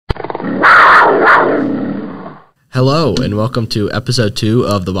Hello, and welcome to episode 2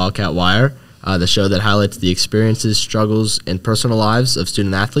 of the Wildcat Wire, the show that highlights the experiences, struggles, and personal lives of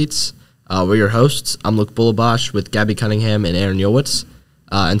student athletes. We're your hosts. I'm Luke Bullabosh with Gabby Cunningham and Aaron Yowitz.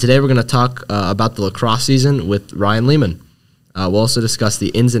 And today we're going to talk about the lacrosse season with Ryan Lehman. We'll also discuss the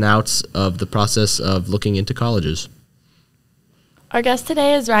ins and outs of the process of looking into colleges. Our guest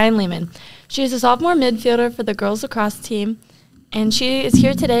today is Ryan Lehman. She is a sophomore midfielder for the girls lacrosse team, and she is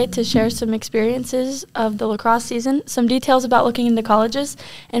here today to share some experiences of the lacrosse season, some details about looking into colleges,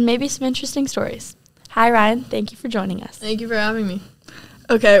 and maybe some interesting stories. Hi, Ryan. Thank you for joining us. Thank you for having me.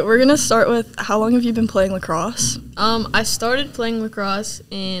 Okay, we're going to start with how long have you been playing lacrosse? I started playing lacrosse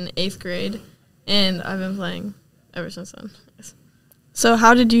in 8th grade, and I've been playing ever since then. So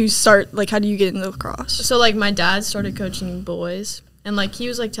how did you start, how do you get into lacrosse? So, my dad started coaching boys, and, he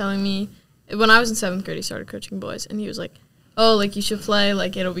was, telling me, when I was in 7th grade, he started coaching boys, and he was like, oh, you should play,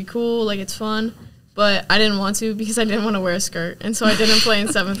 it'll be cool, it's fun. But I didn't want to because I didn't want to wear a skirt, and so I didn't play in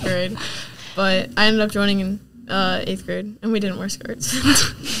 7th grade. But I ended up joining in 8th grade, and we didn't wear skirts.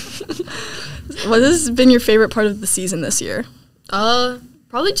 What has been your favorite part of the season this year?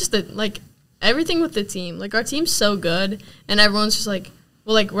 Probably just everything with the team. Our team's so good, and everyone's just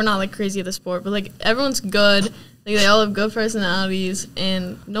we're not crazy at the sport, but everyone's good. They all have good personalities,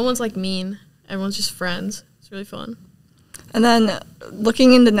 and no one's mean. Everyone's just friends. It's really fun. And then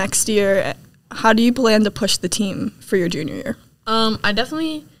looking into next year, how do you plan to push the team for your junior year? I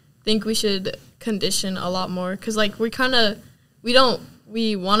definitely think we should condition a lot more because we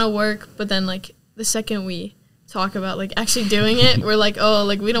want to work, but then the second we talk about actually doing it, we're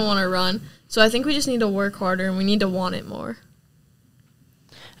we don't want to run. So I think we just need to work harder and we need to want it more.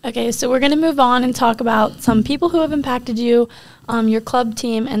 Okay, so we're going to move on and talk about some people who have impacted you, your club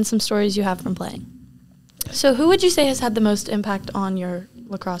team, and some stories you have from playing. So who would you say has had the most impact on your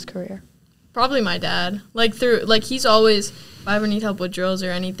lacrosse career? Probably my dad. He's always, if I ever need help with drills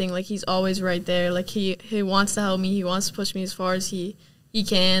or anything, he's always right there. He wants to help me. He wants to push me as far as he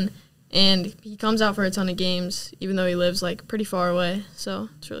can. And he comes out for a ton of games, even though he lives, pretty far away. So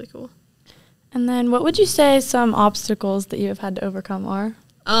it's really cool. And then what would you say some obstacles that you have had to overcome are?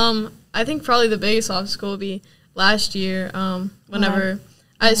 I think probably the biggest obstacle would be last year, whenever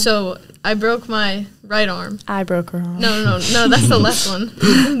I broke my right arm. I broke her arm. No, that's the left one.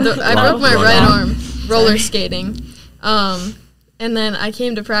 I broke my right arm roller skating. And then I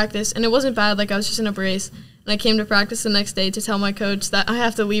came to practice, and it wasn't bad. I was just in a brace. And I came to practice the next day to tell my coach that I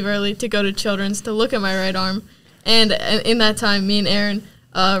have to leave early to go to Children's to look at my right arm. And in that time, me and Aaron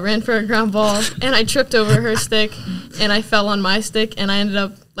ran for a ground ball, and I tripped over her stick, and I fell on my stick, and I ended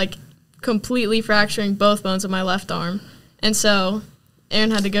up, completely fracturing both bones of my left arm. And so Aaron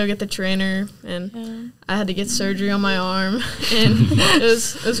had to go get the trainer, and I had to get surgery on my arm, and it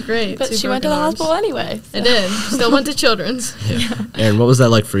was great. But she went to the hospital anyway. So. I did. Still went to Children's. Yeah. Aaron, what was that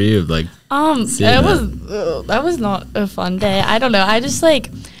like for you? That was not a fun day. I don't know. I just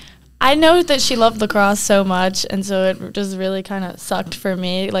I know that she loved lacrosse so much, and so it just really kind of sucked for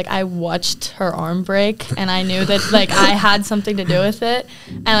me. I watched her arm break, and I knew that, I had something to do with it.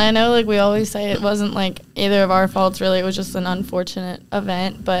 And I know, we always say it wasn't, either of our faults, really. It was just an unfortunate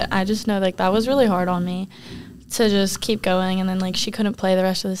event. But I just know, that was really hard on me to just keep going. And then, she couldn't play the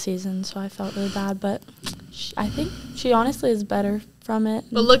rest of the season, so I felt really bad. But I think she honestly is better from it.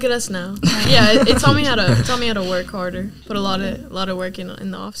 But look at us now. Yeah, it taught me how to work harder, put a lot of work in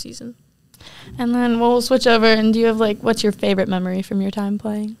the off season. And then we'll switch over. And do you have what's your favorite memory from your time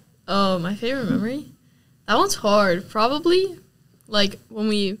playing? Oh, my favorite memory? That one's hard. Probably when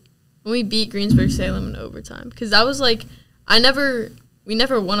we beat Greensburg Salem in overtime, because that was we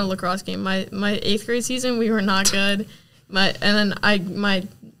never won a lacrosse game. My 8th grade season we were not good. My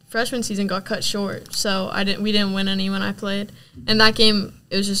freshman season got cut short, so we didn't win any when I played. And that game,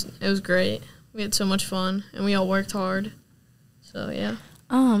 it was great. We had so much fun, and we all worked hard. So, yeah.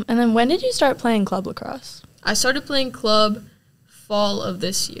 And then when did you start playing club lacrosse? I started playing club fall of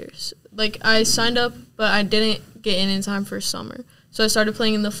this year. I signed up, but I didn't get in time for summer. So I started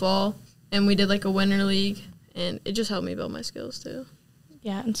playing in the fall, and we did, a winter league, and it just helped me build my skills, too.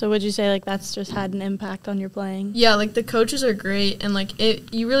 Yeah, and so would you say, that's just had an impact on your playing? Yeah, the coaches are great, and,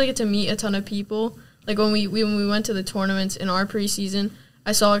 you really get to meet a ton of people. When we went to the tournaments in our preseason,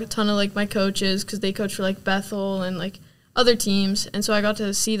 I saw a ton of, my coaches, because they coach for, Bethel and, other teams. And so I got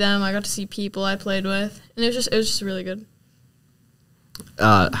to see them. I got to see people I played with. And it was just really good.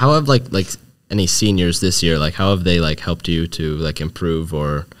 How have, any seniors this year, how have they, helped you to, improve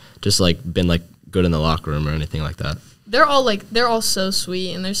or just, been, good in the locker room or anything like that? They're all so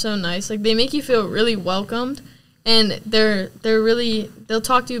sweet, and they're so nice. They make you feel really welcomed. and they'll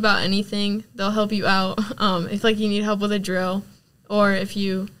talk to you about anything. They'll help you out if like you need help with a drill, or if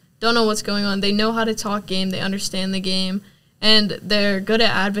you don't know what's going on. They know how to talk game. They understand the game, and they're good at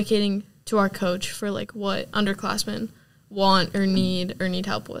advocating to our coach for like what underclassmen want or need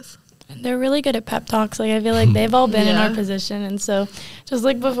help with. And they're really good at pep talks. Like, I feel like they've all been in our position, and so just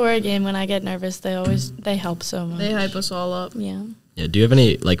like before a game when I get nervous, they help so much. They hype us all up. Yeah. Yeah. Do you have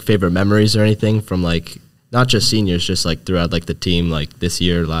any like favorite memories or anything from like not just seniors, just like throughout like the team, like this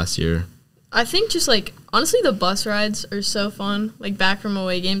year, last year? I think just like honestly, the bus rides are so fun. Like back from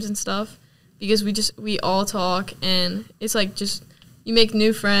away games and stuff, because we all talk, and it's like just you make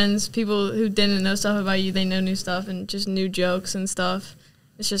new friends. People who didn't know stuff about you, they know new stuff and just new jokes and stuff.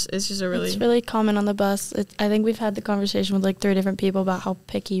 It's just a really... It's really common on the bus. I think we've had the conversation with, like, 3 different people about how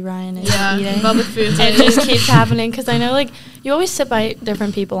picky Ryan is eating. Public food. And it just keeps happening because I know, like, you always sit by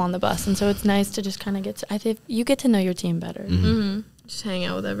different people on the bus, and so it's nice to just kind of I think you get to know your team better. Mm-hmm. Just hang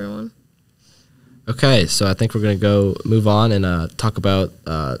out with everyone. Okay, so I think we're going to move on and talk about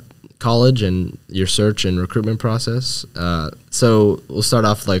college and your search and recruitment process. So we'll start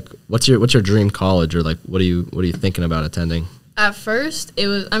off, like, what's your dream college, or, like, what are you thinking about attending? At first, it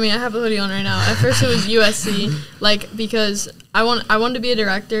was, I have a hoodie on right now. At first, it was USC, like, because I wanted to be a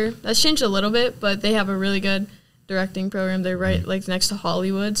director. That's changed a little bit, but they have a really good directing program. They're right, like, next to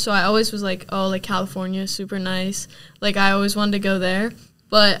Hollywood. So I always was like, oh, like, California is super nice. Like, I always wanted to go there.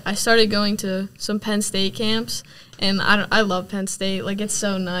 But I started going to some Penn State camps, and I love Penn State. Like, it's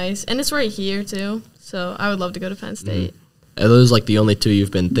so nice. And it's right here, too. So I would love to go to Penn State. Are those like the only 2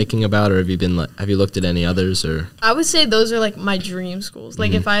 you've been thinking about, or have you looked at any others? Or I would say those are like my dream schools.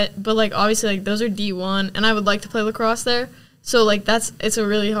 Like but like obviously like those are D1, and I would like to play lacrosse there. So like it's a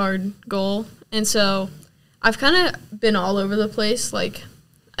really hard goal, and so I've kind of been all over the place. Like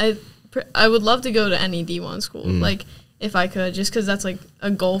I would love to go to any D1 school, like if I could, just because that's like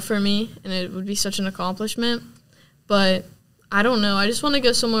a goal for me, and it would be such an accomplishment. But I don't know. I just want to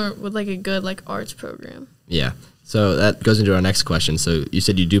go somewhere with like a good like arts program. Yeah. So that goes into our next question. So you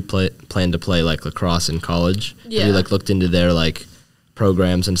said you do plan to play like lacrosse in college. Yeah. Have you like looked into their like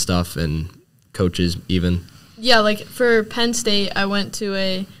programs and stuff and coaches even? Yeah, like for Penn State, I went to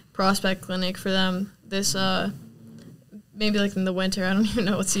a prospect clinic for them this maybe like in the winter. I don't even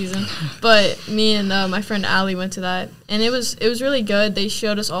know what season. But me and my friend Allie went to that, and it was really good. They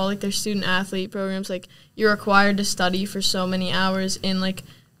showed us all like their student athlete programs. Like you're required to study for so many hours in like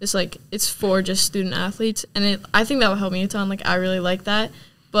this, like it's for just student athletes, and I think that would help me a ton. Like I really like that.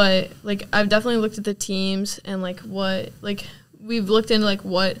 But like I've definitely looked at the teams and like what like we've looked into like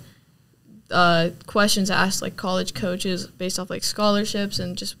what questions asked like college coaches based off like scholarships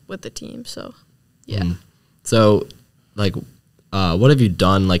and just with the team. So yeah. So like what have you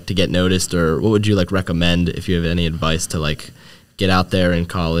done like to get noticed, or what would you like recommend if you have any advice to like get out there in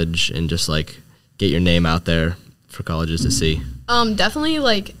college and just like get your name out there for colleges to see? Definitely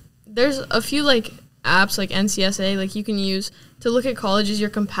like there's a few like apps like NCSA like you can use to look at colleges you're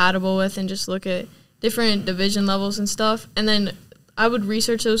compatible with and just look at different division levels and stuff. And then I would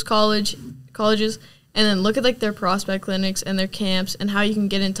research those colleges and then look at like their prospect clinics and their camps and how you can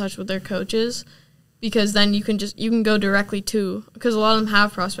get in touch with their coaches, because then you can go directly to, because a lot of them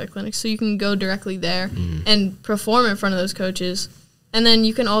have prospect clinics, so you can go directly there and perform in front of those coaches. And then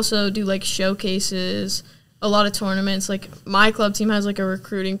you can also do like showcases, a lot of tournaments. Like my club team has like a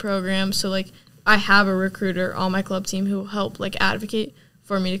recruiting program, so like I have a recruiter on my club team who will help like advocate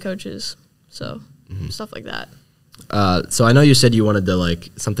for me to coaches. So stuff like that. So I know you said you wanted to like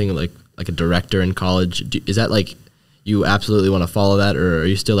something like a director in college. Is that like you absolutely want to follow that, or are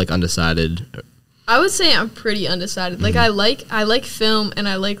you still like undecided? I would say I'm pretty undecided. Like I like film and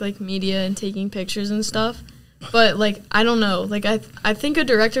I like media and taking pictures and stuff. But like I don't know. Like I think a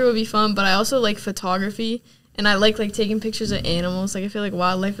director would be fun, but I also like photography and I like taking pictures of animals. Like I feel like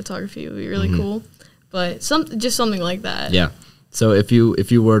wildlife photography would be really cool. But just something like that. Yeah. So if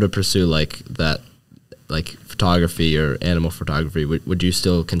you were to pursue like that, like photography or animal photography, would you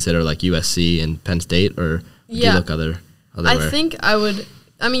still consider like USC and Penn State, or would you look other I think I would.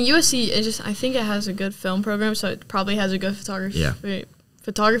 I mean, USC, I think it has a good film program, so it probably has a good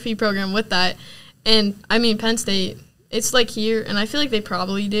photography program with that. And, I mean, Penn State, it's like here, and I feel like they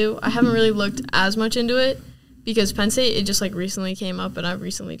probably do. I haven't really looked as much into it, because Penn State, it just, like, recently came up, and I've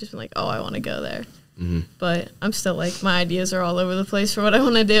recently just been like, oh, I want to go there. But I'm still, like, my ideas are all over the place for what I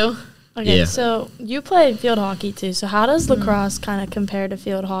want to do. Okay, so you played field hockey, too. So how does lacrosse kind of compare to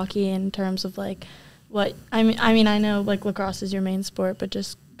field hockey in terms of, like, what I mean, I know like lacrosse is your main sport, but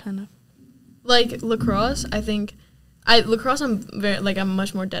just kind of like lacrosse, I think Lacrosse I'm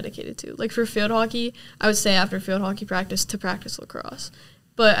much more dedicated to. Like for field hockey, I would stay after field hockey practice to practice lacrosse.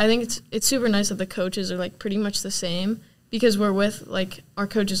 But I think it's super nice that the coaches are like pretty much the same because we're with like our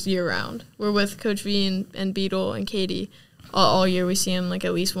coaches year round. We're with Coach V and Beetle and Katie all year. We see them like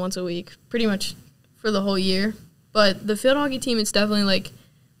at least once a week, pretty much for the whole year. But the field hockey team, it's definitely like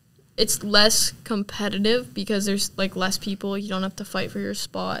it's less competitive because there's like less people. You don't have to fight for your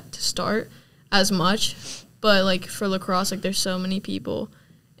spot to start as much. But like for lacrosse, like there's so many people,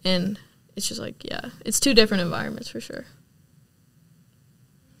 and it's just like it's two different environments for sure.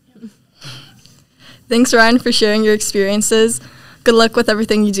 Thanks, Ryan, for sharing your experiences. Good luck with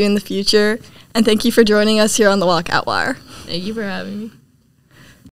everything you do in the future, and thank you for joining us here on the Wildcat Wire. Thank you for having me.